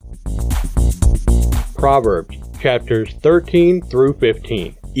Proverbs, chapters 13 through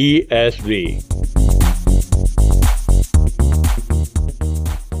 15, ESV.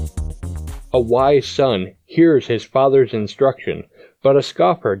 A wise son hears his father's instruction, but a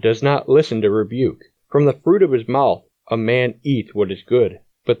scoffer does not listen to rebuke. From the fruit of his mouth a man eats what is good,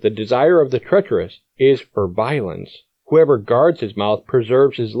 but the desire of the treacherous is for violence. Whoever guards his mouth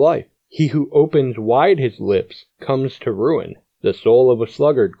preserves his life. He who opens wide his lips comes to ruin. The soul of a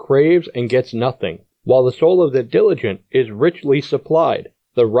sluggard craves and gets nothing, while the soul of the diligent is richly supplied.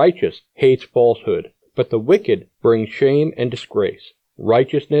 The righteous hates falsehood, but the wicked brings shame and disgrace.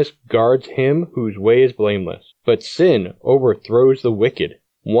 Righteousness guards him whose way is blameless, but sin overthrows the wicked.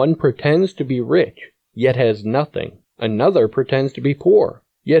 One pretends to be rich, yet has nothing. Another pretends to be poor,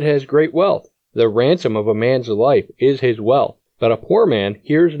 yet has great wealth. The ransom of a man's life is his wealth, but a poor man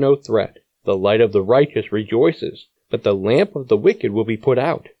hears no threat. The light of the righteous rejoices, but the lamp of the wicked will be put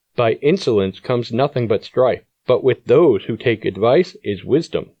out. By insolence comes nothing but strife, but with those who take advice is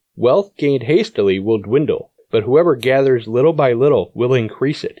wisdom. Wealth gained hastily will dwindle, but whoever gathers little by little will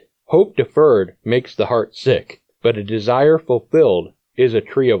increase it. Hope deferred makes the heart sick, but a desire fulfilled is a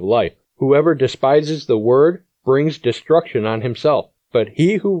tree of life. Whoever despises the word brings destruction on himself, but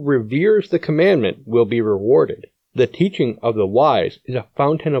he who reveres the commandment will be rewarded. The teaching of the wise is a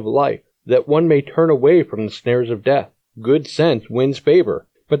fountain of life, that one may turn away from the snares of death. Good sense wins favor,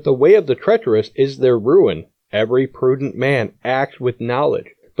 but the way of the treacherous is their ruin. Every prudent man acts with knowledge,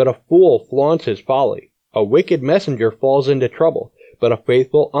 but a fool flaunts his folly. A wicked messenger falls into trouble, but a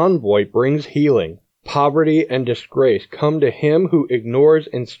faithful envoy brings healing. Poverty and disgrace come to him who ignores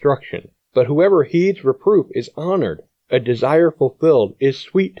instruction, but whoever heeds reproof is honored. A desire fulfilled is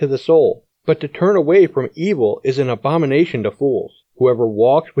sweet to the soul, but to turn away from evil is an abomination to fools. Whoever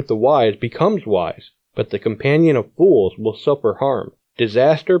walks with the wise becomes wise, but the companion of fools will suffer harm.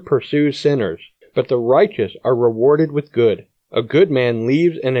 Disaster pursues sinners, but the righteous are rewarded with good. A good man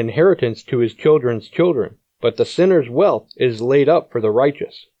leaves an inheritance to his children's children, but the sinner's wealth is laid up for the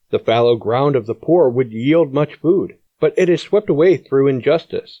righteous. The fallow ground of the poor would yield much food, but it is swept away through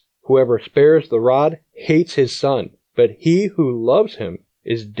injustice. Whoever spares the rod hates his son, but he who loves him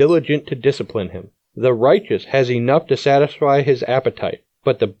is diligent to discipline him. The righteous has enough to satisfy his appetite,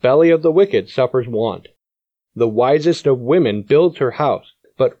 but the belly of the wicked suffers want. The wisest of women builds her house,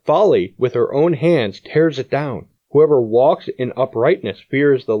 but folly with her own hands tears it down. Whoever walks in uprightness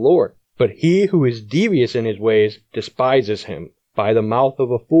fears the Lord, but he who is devious in his ways despises him. By the mouth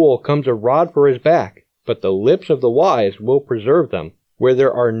of a fool comes a rod for his back, but the lips of the wise will preserve them. Where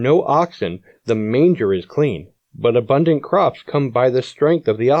there are no oxen, the manger is clean, but abundant crops come by the strength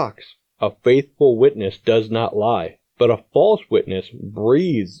of the ox. A faithful witness does not lie, but a false witness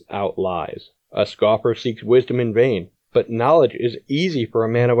breathes out lies. A scoffer seeks wisdom in vain, but knowledge is easy for a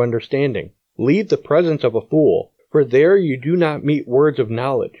man of understanding. Leave the presence of a fool, for there you do not meet words of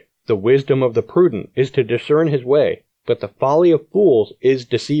knowledge. The wisdom of the prudent is to discern his way, but the folly of fools is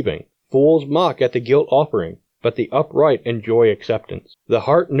deceiving. Fools mock at the guilt offering, but the upright enjoy acceptance. The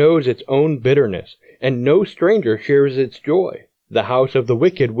heart knows its own bitterness, and no stranger shares its joy. The house of the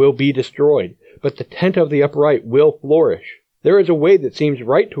wicked will be destroyed, but the tent of the upright will flourish. There is a way that seems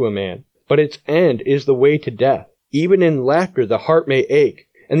right to a man, but its end is the way to death. Even in laughter the heart may ache,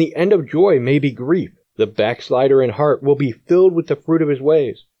 and the end of joy may be grief. The backslider in heart will be filled with the fruit of his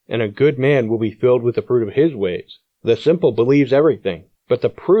ways, and a good man will be filled with the fruit of his ways. The simple believes everything, but the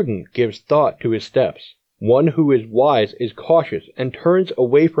prudent gives thought to his steps. One who is wise is cautious and turns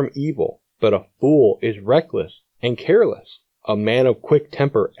away from evil, but a fool is reckless and careless. A man of quick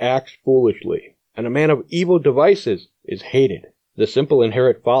temper acts foolishly, and a man of evil devices is hated. The simple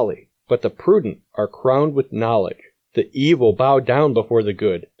inherit folly, but the prudent are crowned with knowledge. The evil bow down before the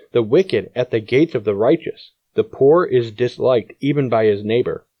good, the wicked at the gates of the righteous. The poor is disliked even by his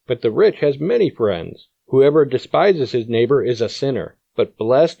neighbor, but the rich has many friends. Whoever despises his neighbor is a sinner, but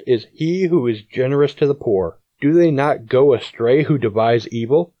blessed is he who is generous to the poor. Do they not go astray who devise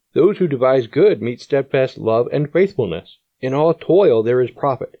evil? Those who devise good meet steadfast love and faithfulness. In all toil there is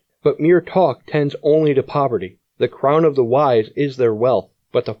profit, but mere talk tends only to poverty. The crown of the wise is their wealth,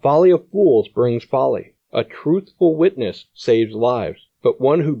 but the folly of fools brings folly. A truthful witness saves lives, but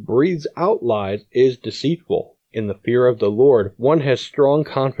one who breathes out lies is deceitful. In the fear of the Lord one has strong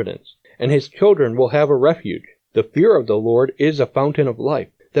confidence, and his children will have a refuge. The fear of the Lord is a fountain of life,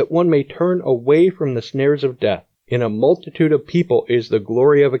 that one may turn away from the snares of death. In a multitude of people is the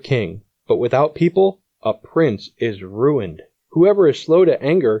glory of a king, but without people a prince is ruined. Whoever is slow to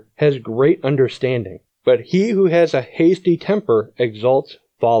anger has great understanding, but he who has a hasty temper exalts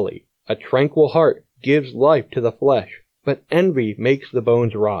folly. A tranquil heart gives life to the flesh, but envy makes the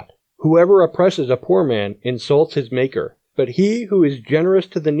bones rot. Whoever oppresses a poor man insults his maker, but he who is generous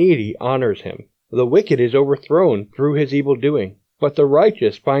to the needy honors him. The wicked is overthrown through his evil doing, but the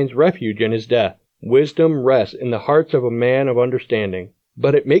righteous finds refuge in his death. Wisdom rests in the hearts of a man of understanding,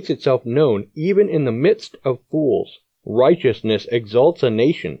 but it makes itself known even in the midst of fools. Righteousness exalts a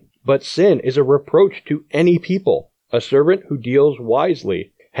nation, but sin is a reproach to any people. A servant who deals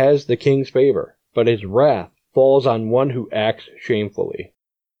wisely has the king's favor, but his wrath falls on one who acts shamefully.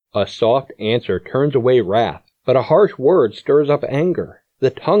 A soft answer turns away wrath, but a harsh word stirs up anger. The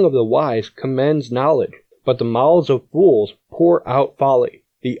tongue of the wise commends knowledge, but the mouths of fools pour out folly.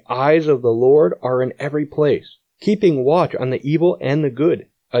 The eyes of the Lord are in every place, keeping watch on the evil and the good.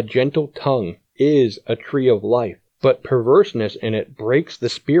 A gentle tongue is a tree of life, but perverseness in it breaks the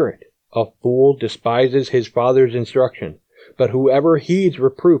spirit. A fool despises his father's instruction, but whoever heeds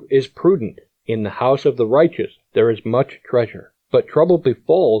reproof is prudent. In the house of the righteous there is much treasure, but trouble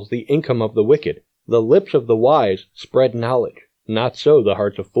befalls the income of the wicked. The lips of the wise spread knowledge, not so the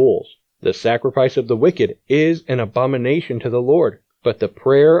hearts of fools. The sacrifice of the wicked is an abomination to the Lord, but the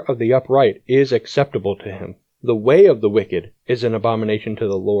prayer of the upright is acceptable to him. The way of the wicked is an abomination to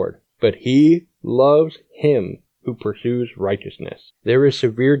the Lord, but he loves him who pursues righteousness. There is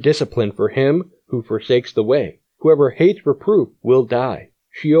severe discipline for him who forsakes the way. Whoever hates reproof will die.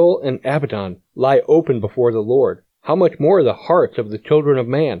 Sheol and Abaddon lie open before the Lord. How much more the hearts of the children of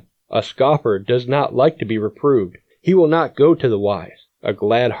man? A scoffer does not like to be reproved. He will not go to the wise. A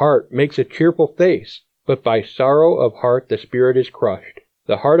glad heart makes a cheerful face, but by sorrow of heart the spirit is crushed.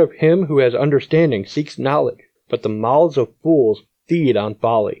 The heart of him who has understanding seeks knowledge, but the mouths of fools feed on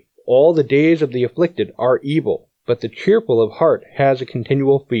folly. All the days of the afflicted are evil, but the cheerful of heart has a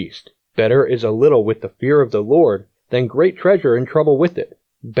continual feast. Better is a little with the fear of the Lord than great treasure and trouble with it.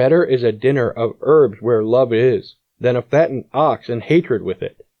 Better is a dinner of herbs where love is, than a fattened ox and hatred with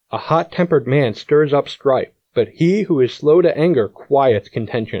it. A hot-tempered man stirs up strife, but he who is slow to anger quiets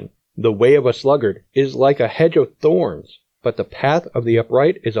contention. The way of a sluggard is like a hedge of thorns, but the path of the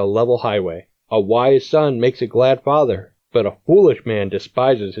upright is a level highway. A wise son makes a glad father, but a foolish man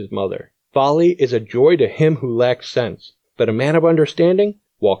despises his mother. Folly is a joy to him who lacks sense, but a man of understanding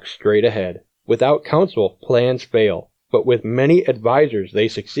walks straight ahead. Without counsel, plans fail, but with many advisers they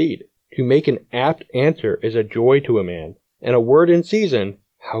succeed. To make an apt answer is a joy to a man, and a word in season,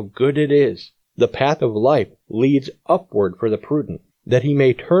 how good it is. The path of life leads upward for the prudent, that he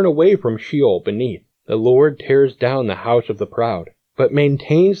may turn away from Sheol beneath. The Lord tears down the house of the proud, but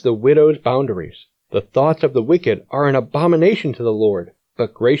maintains the widow's boundaries. The thoughts of the wicked are an abomination to the Lord,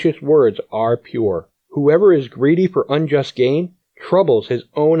 but gracious words are pure. Whoever is greedy for unjust gain troubles his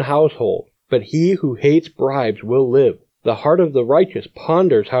own household, but he who hates bribes will live. The heart of the righteous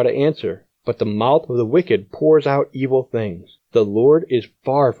ponders how to answer, but the mouth of the wicked pours out evil things. The Lord is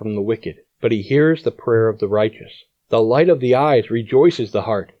far from the wicked, but he hears the prayer of the righteous. The light of the eyes rejoices the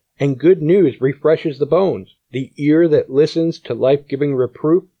heart, and good news refreshes the bones. The ear that listens to life-giving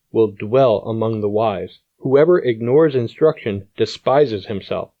reproof will dwell among the wise. Whoever ignores instruction despises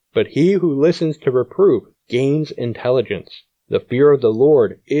himself, but he who listens to reproof gains intelligence. The fear of the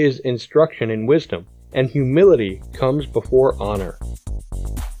Lord is instruction in wisdom, and humility comes before honor.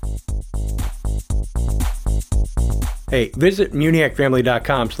 Hey, visit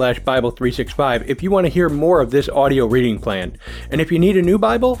muniacfamily.com/Bible365 if you want to hear more of this audio reading plan. And if you need a new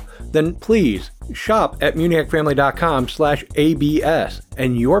Bible, then please shop at muniacfamily.com/ABS,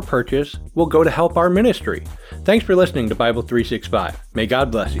 and your purchase will go to help our ministry. Thanks for listening to Bible 365. May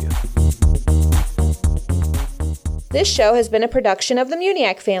God bless you. This show has been a production of the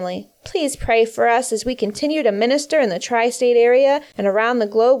Muniac family. Please pray for us as we continue to minister in the tri-state area and around the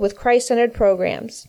globe with Christ-centered programs.